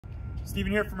Steven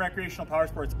here from Recreational Power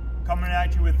Sports, coming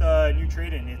at you with a new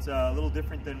trade-in. It's a little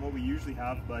different than what we usually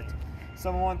have, but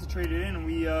someone wanted to trade it in and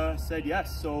we said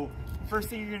yes. So first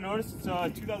thing you're gonna notice, it's a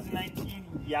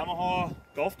 2019 Yamaha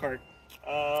golf cart,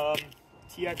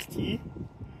 TXT,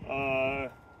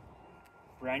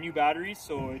 brand new batteries,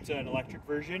 so it's an electric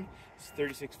version. It's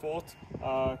 36 volt.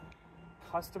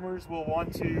 Customers will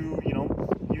want to,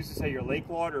 use this at your lake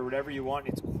lot or whatever you want.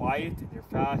 It's quiet, they're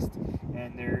fast,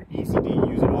 and they're easy to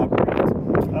use and operate.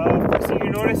 First thing you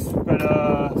notice, we've got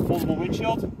a foldable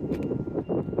windshield.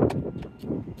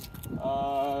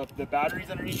 The batteries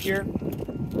underneath here.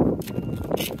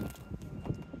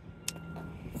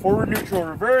 Forward, neutral,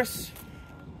 reverse.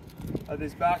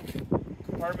 This back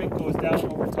compartment goes down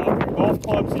over top of your golf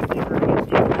clubs. If you're going to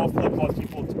keep a golf club, a lot of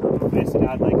people remove this and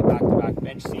add like a back-to-back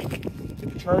bench seat.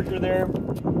 Get the charger there.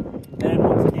 And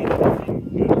once again, it's in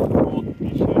good overall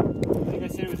condition. I think I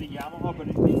said it was a Yamaha, but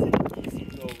it is an easy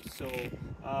go. So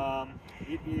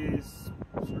it is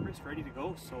service ready to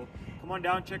go. So come on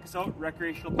down, check us out,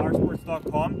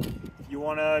 recreationalpowersports.com. If you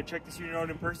want to check this unit out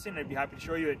in person, I'd be happy to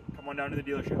show you it. Come on down to the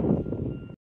dealership.